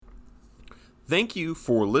Thank you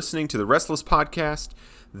for listening to the Restless Podcast.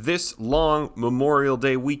 This long Memorial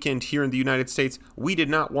Day weekend here in the United States, we did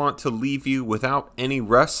not want to leave you without any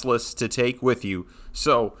Restless to take with you.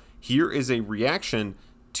 So here is a reaction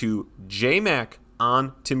to J-Mac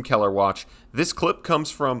on Tim Keller Watch. This clip comes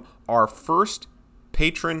from our first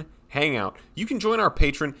patron hangout. You can join our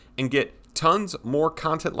Patreon and get tons more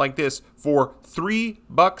content like this for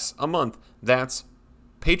 $3 a month. That's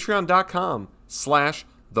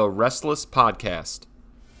patreon.com/The Restless Podcast.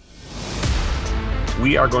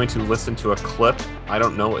 We are going to listen to a clip. I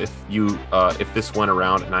don't know if this went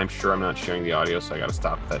around, and I'm sure I'm not sharing the audio, so I got to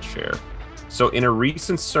stop that share. So in a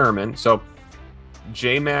recent sermon,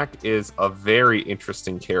 J-Mac is a very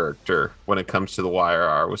interesting character when it comes to the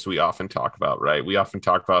YRR, which we often talk about, right? We often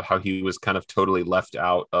talk about how he was kind of totally left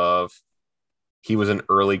out of, he was an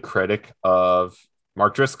early critic of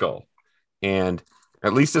Mark Driscoll. And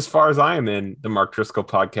at least as far as I am in the Mark Driscoll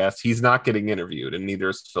podcast, he's not getting interviewed, and neither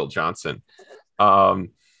is Phil Johnson. And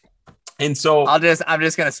so I'm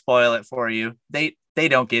just going to spoil it for you. They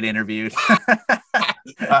don't get interviewed.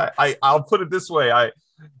 I'll put it this way.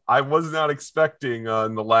 I was not expecting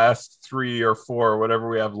in the last 3 or 4, whatever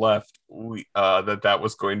we have left, that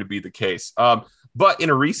was going to be the case. But in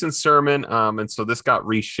a recent sermon, and so this got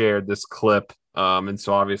reshared, this clip. And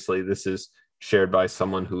so obviously this is shared by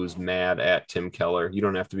someone who's mad at Tim Keller. You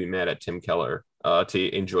don't have to be mad at Tim Keller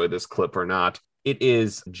to enjoy this clip or not. It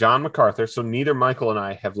is John MacArthur. So neither Michael and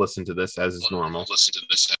I have listened to this, as is normal.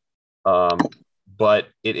 But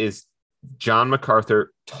it is John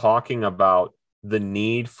MacArthur talking about the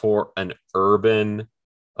need for an urban,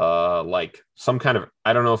 like some kind of,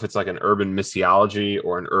 I don't know if it's like an urban missiology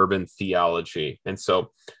or an urban theology. And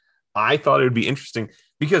so I thought it would be interesting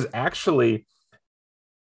because actually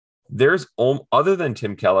there's, other than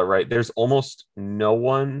Tim Keller, right, there's almost no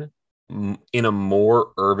one in a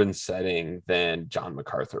more urban setting than John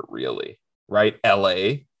MacArthur, really, right?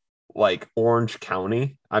 LA, like Orange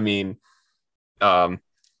County. I mean, now,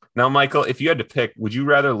 Michael, if you had to pick, would you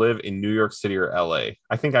rather live in New York City or LA?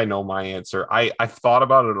 I think I know my answer. I've thought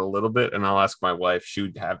about it a little bit, and I'll ask my wife. She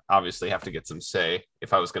would obviously have to get some say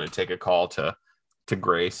if I was going to take a call to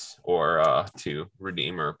Grace or to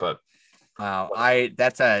Redeemer. But wow,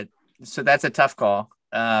 that's a tough call.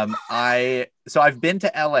 I've been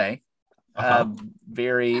to LA.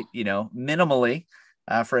 Very, minimally,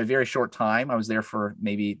 for a very short time. I was there for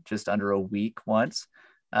maybe just under a week once.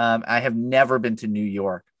 I have never been to New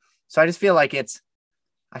York. So I just feel like it's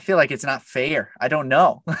not fair. I don't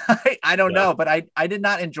know. I don't know, but I did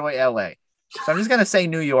not enjoy LA. So I'm just going to say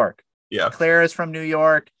New York. Yeah. Claire is from New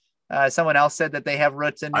York. Someone else said that they have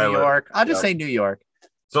roots in New York. I'll just say New York.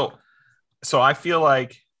 So I feel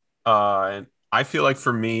like, for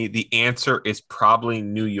me, the answer is probably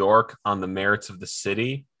New York on the merits of the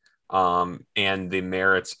city, and the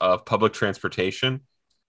merits of public transportation.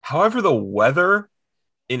 However, the weather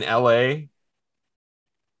in LA,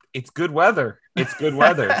 it's good weather. It's good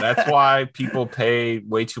weather. That's why people pay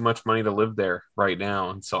way too much money to live there right now.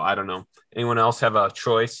 And so I don't know. Anyone else have a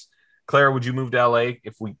choice? Claire, would you move to LA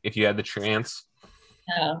if you had the chance?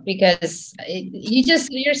 No, because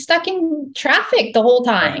you're stuck in traffic the whole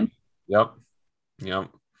time. Yep.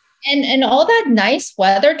 And all that nice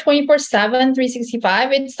weather 24/7,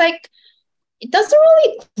 365, it's like it doesn't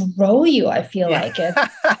really grow you, I feel like it.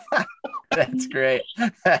 That's great.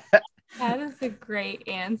 That is a great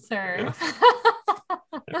answer.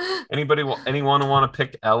 Yeah. Anyone want to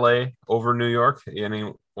pick LA over New York?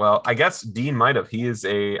 Well, I guess Dean might have. He's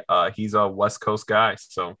a West Coast guy,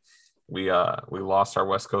 so we lost our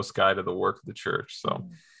West Coast guy to the work of the church. So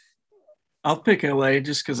I'll pick LA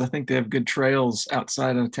just because I think they have good trails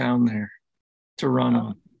outside of town there to run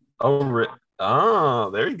on. Oh,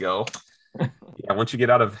 there you go. Yeah, once you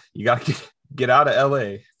gotta get out of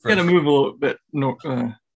LA. Got to move a little bit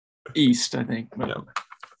east, I think. Yeah.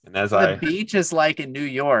 And the beach is like in New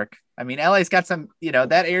York. I mean, LA's got some,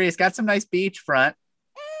 that area's got some nice beachfront.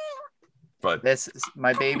 But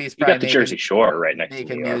my baby's probably got the Jersey Shore right next to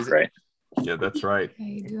New York, right? Yeah, that's right. Yeah,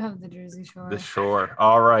 you do have the Jersey Shore. The shore.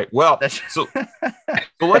 All right. Well, so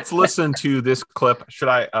let's listen to this clip.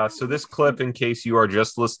 So this clip, in case you are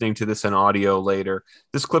just listening to this in audio later,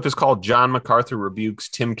 this clip is called John MacArthur Rebukes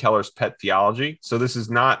Tim Keller's Pet Theology. So this is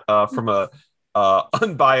not from a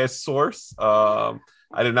unbiased source. I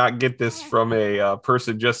did not get this from a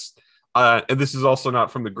person and this is also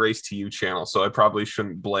not from the Grace to You channel. So I probably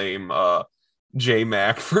shouldn't blame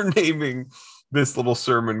J-Mac for naming this little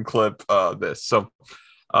sermon clip this. So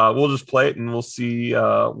we'll just play it and we'll see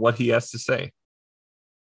what he has to say.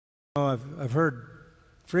 I've heard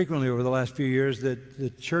frequently over the last few years that the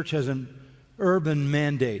church has an urban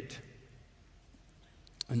mandate.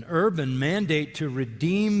 An urban mandate to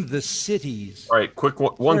redeem the cities. All right, quick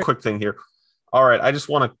thing here. All right, I just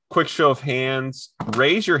want a quick show of hands.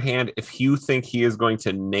 Raise your hand if you think he is going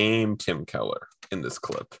to name Tim Keller in this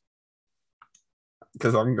clip.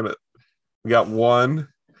 Because we got one.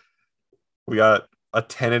 We got a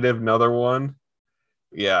tentative another one.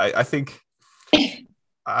 Yeah, I think,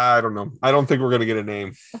 I don't know. I don't think we're going to get a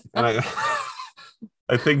name. And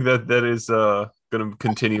I think that is going to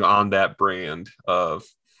continue on that brand of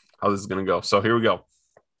how this is going to go. So here we go.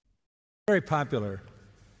 Very popular.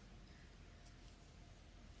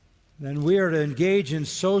 Then we are to engage in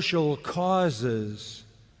social causes.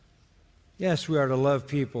 Yes, we are to love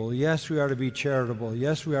people. Yes, we are to be charitable.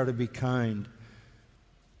 Yes, we are to be kind.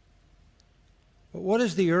 But what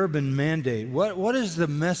is the urban mandate? What is the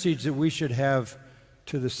message that we should have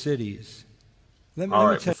to the cities? All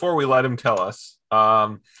right, before we let him tell us,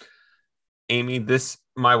 Amy,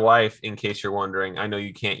 my wife, in case you're wondering, I know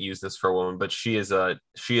you can't use this for a woman, but she is a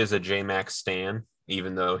J-Mac stan,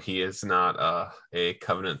 even though he is not a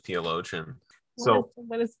covenant theologian.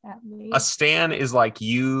 What does that mean? A stan is like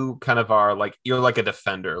you kind of are like, you're like a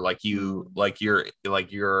defender, you're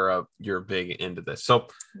big into this. So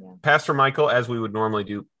yeah. Pastor Michael, as we would normally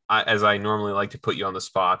do, as I normally like to put you on the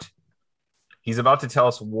spot, he's about to tell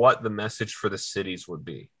us what the message for the cities would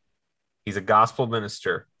be. He's a gospel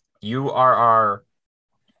minister. You are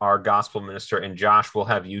our gospel minister, and Josh will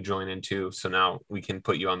have you join in too. So now we can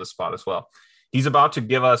put you on the spot as well. He's about to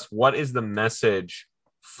give us what is the message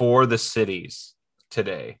for the cities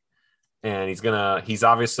today. And he's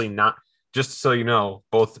obviously not, just so you know,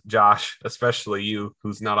 both Josh, especially you,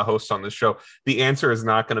 who's not a host on the show, the answer is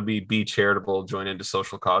not going to be charitable, join into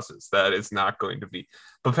social causes. That is not going to be.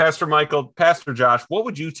 But Pastor Michael, Pastor Josh, what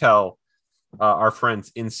would you tell our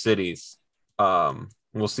friends in cities?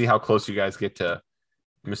 We'll see how close you guys get to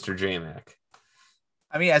Mr. J-Mac.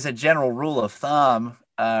 I mean, as a general rule of thumb,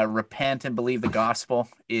 repent and believe the gospel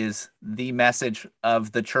is the message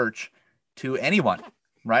of the church to anyone,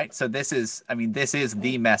 right? So this is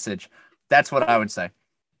the message. That's what I would say.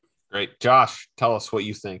 Great. Josh, tell us what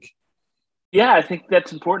you think. Yeah, I think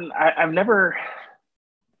that's important. I've never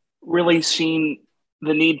really seen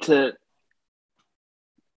the need to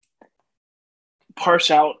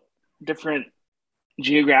parse out different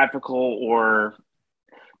geographical or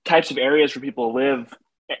types of areas where people live.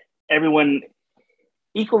 Everyone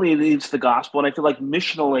equally needs the gospel. And I feel like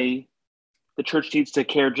missionally, the church needs to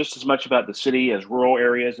care just as much about the city as rural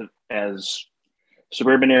areas, as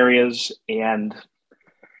suburban areas. And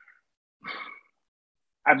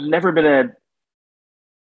I've never been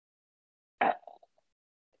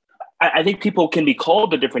I think people can be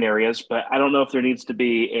called to different areas, but I don't know if there needs to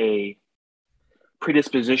be a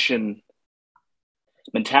predisposition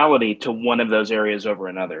mentality to one of those areas over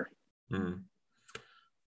another. Mm.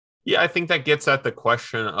 Yeah, I think that gets at the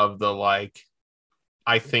question of I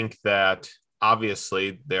think that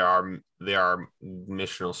obviously there are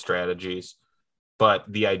missional strategies, but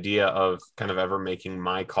the idea of kind of ever making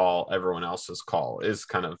my call everyone else's call is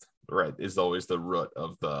kind of right, is always the root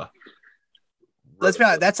of the. Let's be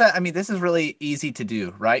honest, this is really easy to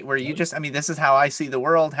do, right? Where you just, this is how I see the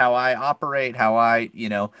world, how I operate, how I,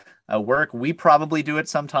 work. We probably do it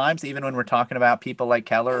sometimes, even when we're talking about people like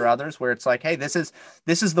Keller or others, where it's like, hey, this is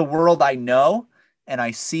the world I know and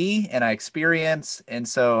I see and I experience. And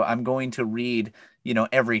so I'm going to read,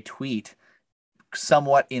 every tweet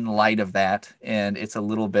somewhat in light of that. And it's a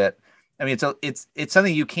little bit, it's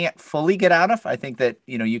something you can't fully get out of. I think that,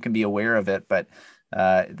 you can be aware of it, but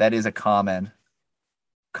that is a common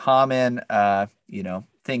thing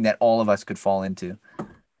that all of us could fall into.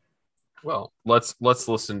 Well, let's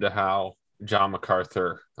listen to how John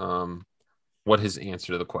MacArthur, what his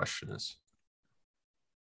answer to the question is.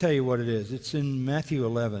 I'll tell you what it is. It's in Matthew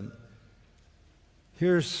 11.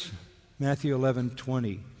 Here's Matthew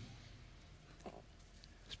 11:20.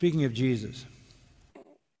 Speaking of Jesus.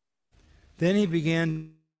 Then he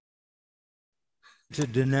began to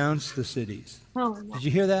denounce the cities. Oh, no. Did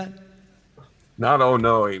you hear that? Not oh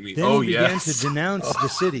no, Amy. Then he began to denounce the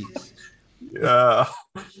cities. Yeah.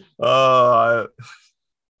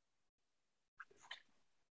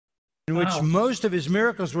 In which most of his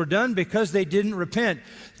miracles were done because they didn't repent.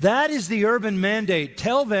 That is the urban mandate.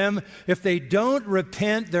 Tell them if they don't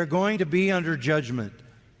repent, they're going to be under judgment.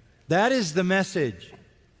 That is the message.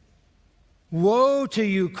 Woe to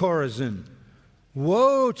you, Chorazin.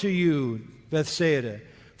 Woe to you, Bethsaida.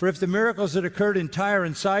 For if the miracles that occurred in Tyre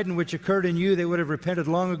and Sidon, which occurred in you, they would have repented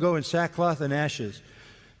long ago in sackcloth and ashes.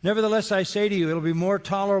 Nevertheless, I say to you, it'll be more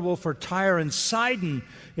tolerable for Tyre and Sidon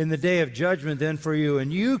in the day of judgment than for you.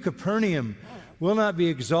 And you, Capernaum, will not be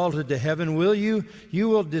exalted to heaven, will you? You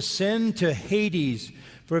will descend to Hades.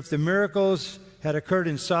 For if the miracles had occurred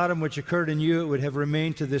in Sodom, which occurred in you, it would have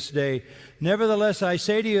remained to this day. Nevertheless, I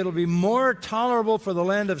say to you, it'll be more tolerable for the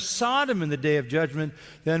land of Sodom in the day of judgment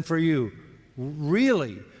than for you.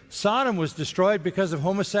 Really? Sodom was destroyed because of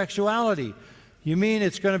homosexuality. You mean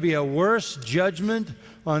it's going to be a worse judgment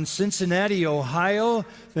on Cincinnati, Ohio,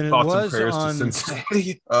 than it was on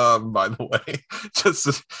Cincinnati? By the way,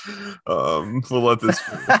 just we'll let this.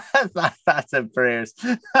 Thoughts and prayers.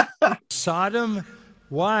 Sodom?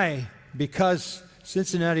 Why? Because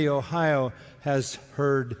Cincinnati, Ohio, has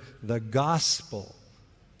heard the gospel.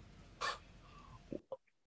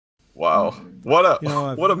 Wow, what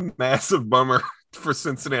a massive bummer for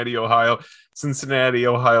Cincinnati, Ohio. Cincinnati,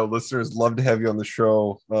 Ohio listeners, love to have you on the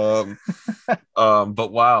show. But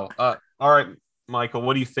wow. All right, Michael,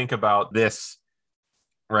 what do you think about this?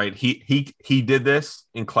 Right, he did this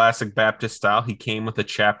in classic Baptist style. He came with a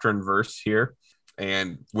chapter and verse here,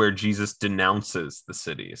 and where Jesus denounces the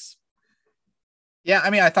cities. Yeah,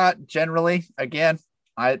 I mean, I thought generally, again,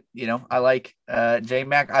 I like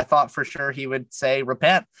J-Mac. I thought for sure he would say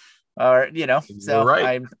repent, or so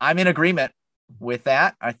right. I'm in agreement with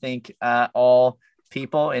that. I think all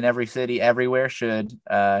people in every city, everywhere should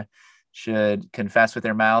confess with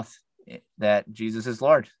their mouth that Jesus is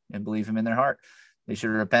Lord and believe him in their heart. They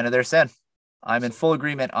should repent of their sin. I'm in full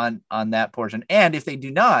agreement on that portion. And if they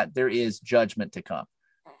do not, there is judgment to come.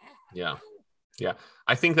 Yeah.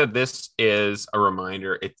 I think that this is a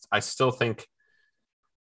reminder. I still think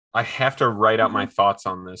I have to write out my thoughts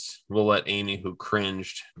on this. We'll let Amy, who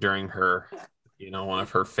cringed during her, one of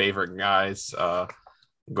her favorite guys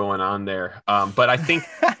going on there. But I think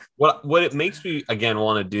what it makes me, again,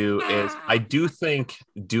 want to do is I do think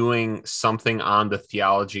doing something on the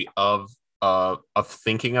theology of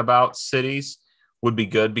thinking about cities would be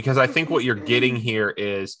good, because I think what you're getting here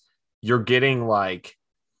is you're getting right.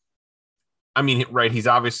 He's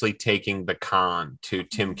obviously taking the con to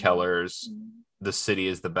Tim Keller's "The city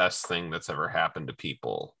is the best thing that's ever happened to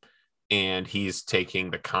people." And he's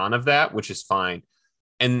taking the con of that, which is fine.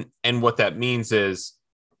 And what that means is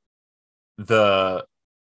the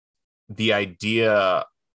idea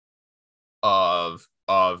of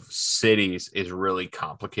cities is really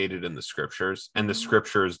complicated in the scriptures, and the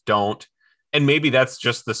scriptures don't. And maybe that's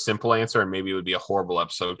just the simple answer, and maybe it would be a horrible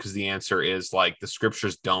episode, because the answer is the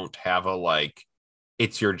scriptures don't have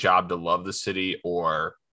it's your job to love the city,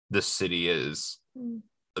 or the city is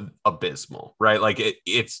abysmal, right?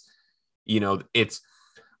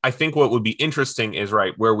 I think what would be interesting is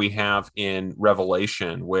where we have in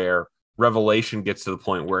Revelation, where Revelation gets to the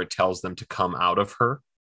point where it tells them to come out of her,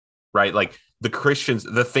 right? The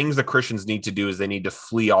things the Christians need to do is they need to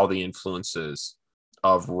flee all the influences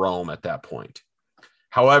of Rome at that point.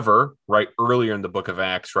 However, earlier in the book of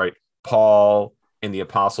Acts, Paul and the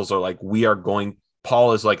apostles are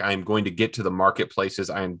Paul is I am going to get to the marketplaces.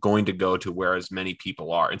 I am going to go to where as many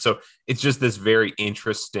people are. And so it's just this very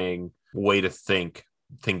interesting way to think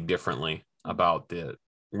differently about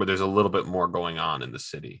where there's a little bit more going on in the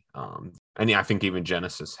city. I think even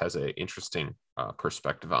Genesis has an interesting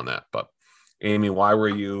perspective on that. But Amy, why were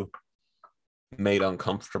you made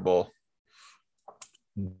uncomfortable?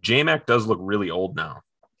 J-Mac does look really old now.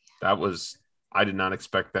 I did not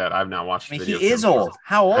expect that. I've not watched video. He is old.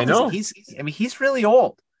 How old is he? He's really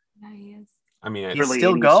old. Yeah, he is. He's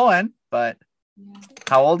still going, but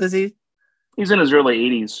how old is he? He's in his early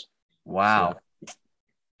 80s. Wow. So.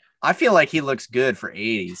 I feel like he looks good for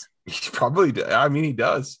 80s. He probably does. He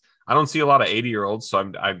does. I don't see a lot of 80-year-olds,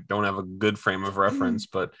 so I don't have a good frame of reference,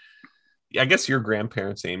 but I guess your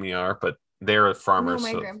grandparents, Amy, are, but they're farmers.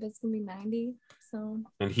 No, my grandpa's going to be 90, so.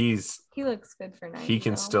 And he looks good for 90. He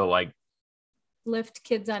can still lift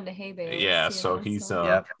kids onto hay bales. Yeah, so he's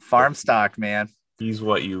farm stock, man. He's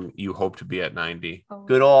what you hope to be at 90. Oh.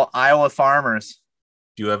 Good old Iowa farmers.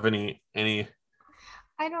 Do you have any?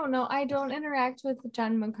 I don't know. I don't interact with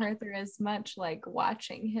John MacArthur as much,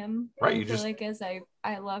 watching him. Right.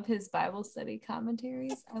 I love his Bible study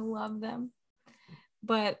commentaries. I love them.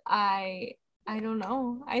 But I don't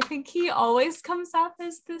know. I think he always comes off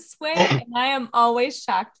as this way, and I am always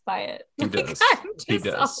shocked by it. He does. He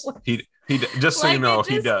does. He just so you know,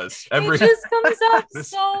 he does. It just comes off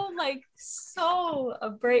so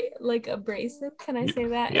abrasive. Can I say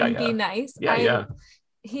that? Yeah, and be nice. Yeah.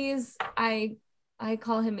 I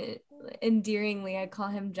call him endearingly. I call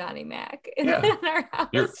him Johnny Mac in our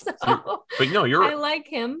house. I like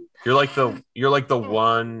him. You're like the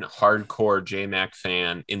one hardcore J-Mac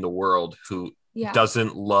fan in the world who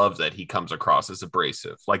doesn't love that he comes across as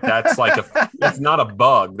abrasive. Like that's that's not a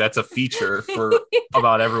bug. That's a feature for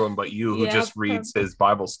about everyone but you who just reads his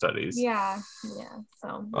Bible studies. Yeah.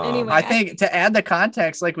 So anyway, I think to add the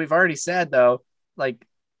context, like we've already said though, like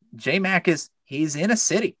J Mac he's in a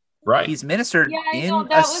city, right? He's ministered in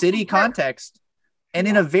a city context, and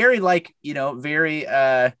in a very very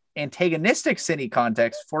antagonistic city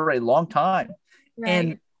context for a long time,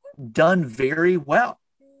 and done very well.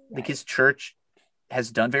 Like his church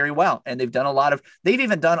has done very well, and they've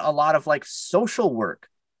even done a lot of like social work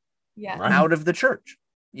out of the church,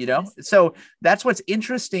 so that's what's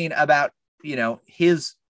interesting about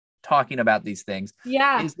his talking about these things,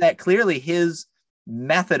 is that clearly his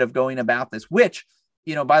method of going about this, which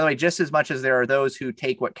by the way, just as much as there are those who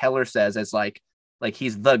take what Keller says as like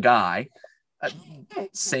he's the guy,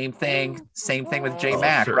 same thing with J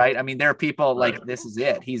Mac, right? I mean, there are people like this is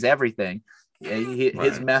it, he's everything.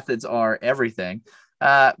 His methods are everything.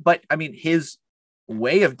 But I mean, his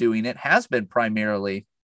way of doing it has been primarily,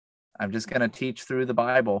 I'm just going to teach through the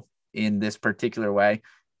Bible in this particular way,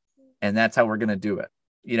 and that's how we're going to do it.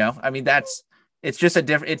 I mean, it's just a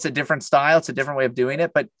different style. It's a different way of doing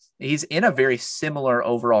it, but he's in a very similar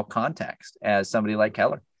overall context as somebody like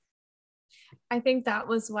Keller. I think that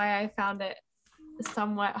was why I found it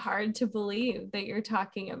somewhat hard to believe that you're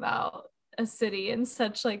talking about a city in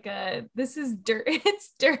such like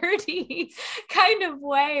it's dirty kind of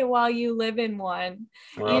way while you live in one.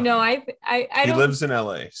 Well, he lives in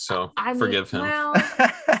LA, so forgive him. Well,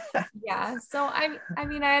 yeah. So I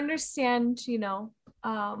mean, I understand,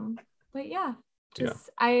 but yeah,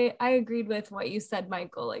 I agreed with what you said,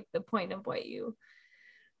 Michael, like the point of what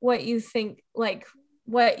you think, like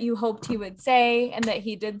what you hoped he would say, and that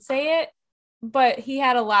he did say it, but he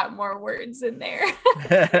had a lot more words in there.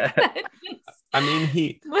 I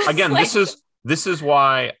mean, this is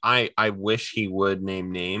why I wish he would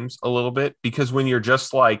name names a little bit, because when you're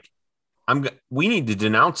just like, we need to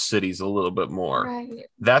denounce cities a little bit more. Right.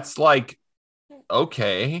 That's like,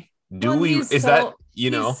 okay, he's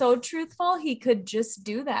so truthful. He could just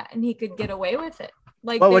do that and he could get away with it.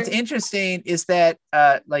 Like, well, what's interesting is that,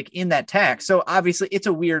 like in that text, so obviously it's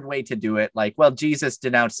a weird way to do it. Like, well, Jesus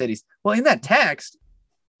denounced cities. Well, in that text,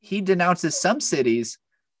 he denounces some cities,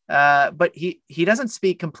 but he doesn't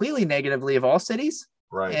speak completely negatively of all cities.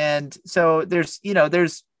 Right. And so there's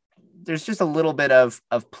just a little bit of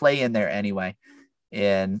play in there anyway,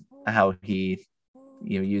 in how he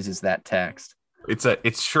uses that text.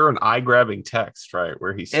 It's sure an eye-grabbing text, right?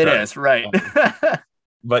 Where he it is, right.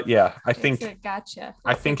 But yeah, I think gotcha.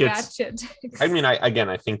 I think it's I mean,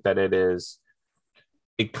 I think that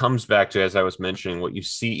it comes back to, as I was mentioning, what you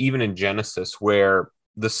see even in Genesis, where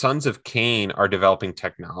the sons of Cain are developing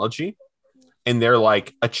technology and they're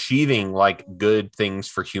like achieving like good things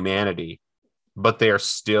for humanity, but they are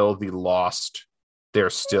still the lost. They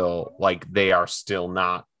are still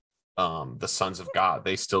not the sons of God.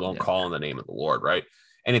 They still don't call on the name of the Lord, right?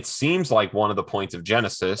 And it seems like one of the points of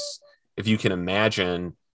Genesis, if you can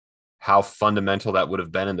imagine how fundamental that would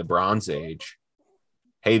have been in the Bronze Age.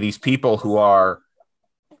 Hey, these people who are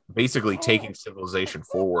basically taking civilization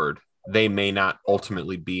forward, they may not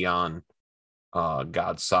ultimately be on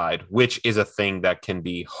God's side, which is a thing that can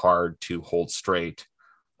be hard to hold straight.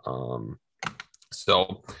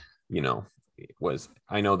 So,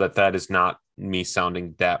 I know that is not me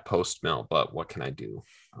sounding that post-mill, but what can I do?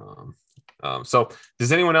 So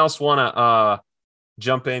does anyone else want to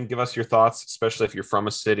jump in, give us your thoughts, especially if you're from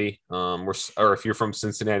a city, or if you're from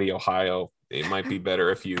Cincinnati, Ohio? It might be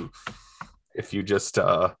better if you just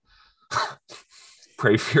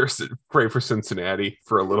pray for Cincinnati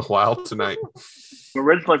for a little while tonight. I'm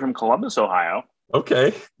originally from Columbus, Ohio.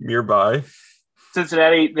 Okay, nearby.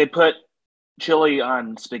 Cincinnati, they put chili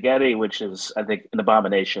on spaghetti, which is, I think, an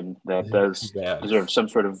abomination that does deserve some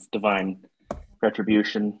sort of divine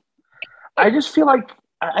retribution. I just feel like,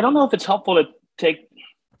 I don't know if it's helpful to take.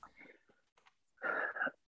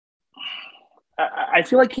 I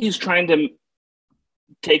feel like he's trying to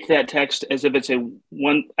take that text as if it's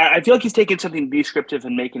I feel like he's taking something descriptive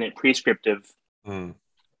and making it prescriptive.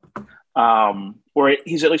 Or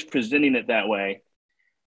he's at least presenting it that way.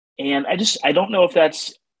 And I don't know if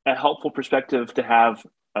that's a helpful perspective to have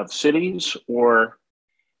of cities, or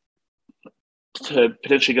to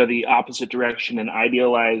potentially go the opposite direction and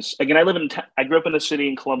idealize. Again, I grew up in a city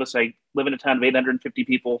in Columbus. I live in a town of 850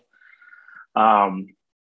 people. I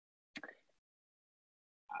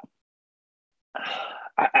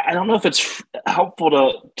don't know if it's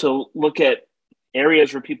helpful to look at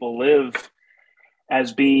areas where people live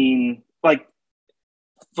as being like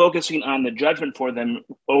focusing on the judgment for them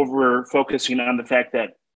over focusing on the fact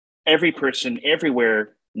that every person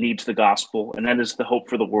everywhere needs the gospel, and that is the hope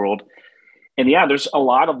for the world. And yeah, there's a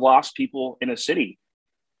lot of lost people in a city.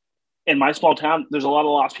 In my small town, there's a lot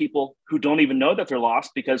of lost people who don't even know that they're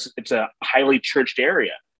lost because it's a highly churched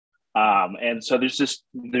area. And so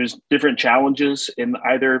there's different challenges in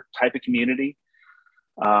either type of community.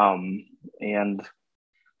 And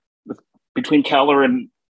between Keller and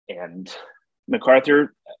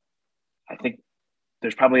MacArthur, I think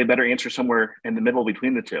there's probably a better answer somewhere in the middle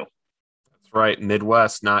between the two. That's right.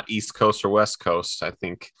 Midwest, not East Coast or West Coast, I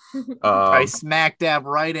think. I smack dab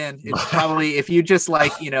right in. It's probably, if you just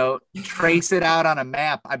trace it out on a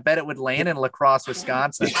map, I bet it would land in La Crosse,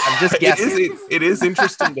 Wisconsin. I'm just guessing. It is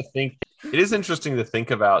interesting to think. It is interesting to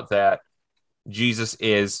think about that Jesus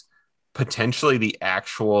is potentially the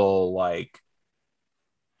actual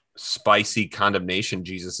spicy condemnation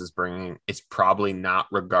Jesus is bringing. It's probably not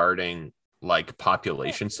regarding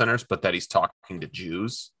population centers, but that he's talking to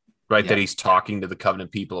Jews, right? Yeah. That he's talking to the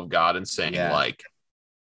covenant people of God and saying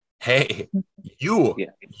hey,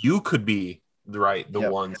 you could be the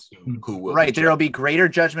ones who will. Right. There will be greater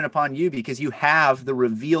judgment upon you because you have the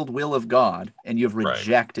revealed will of God and you have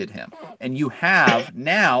rejected him. And you have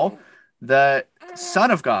now the Son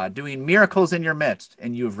of God doing miracles in your midst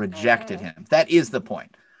and you have rejected him. That is the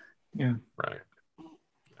point. Yeah. Right.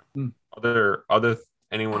 Other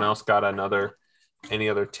anyone else got any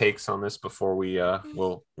other takes on this before we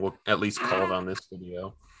we'll at least call it on this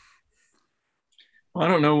video? Well, I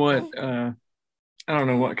don't know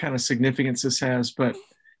what kind of significance this has, but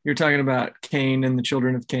you're talking about Cain and the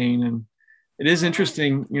children of Cain, and it is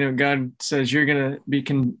interesting. God says you're gonna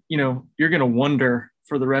you're gonna wonder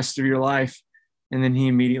for the rest of your life, and then he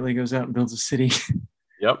immediately goes out and builds a city.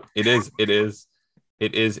 Yep, it is.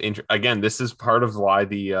 Again, this is part of why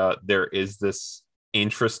there is this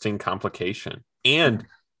interesting complication, and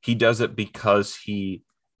he does it because he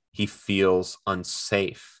feels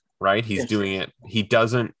unsafe, right? He's doing it. He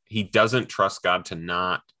doesn't trust God to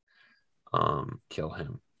not kill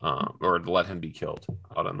him or to let him be killed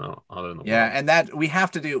out in the world. And that we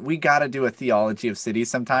got to do a theology of cities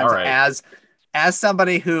sometimes. As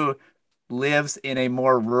somebody who lives in a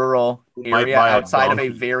more rural area outside of a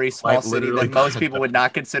very small city that most people would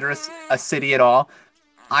not consider a city at all,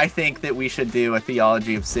 I think that we should do a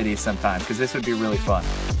theology of cities sometime because this would be really fun.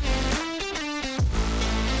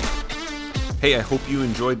 Hey, I hope you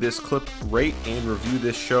enjoyed this clip. Rate and review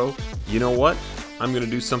this show. You know what? I'm going to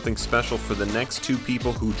do something special for the next two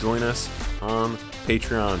people who join us on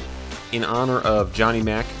Patreon. In honor of Johnny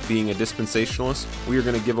Mack being a dispensationalist, we are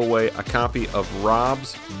going to give away a copy of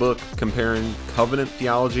Rob's book comparing covenant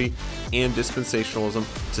theology and dispensationalism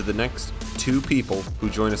to the next two people who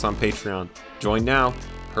join us on Patreon. Join now.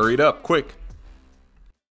 Hurry it up, quick.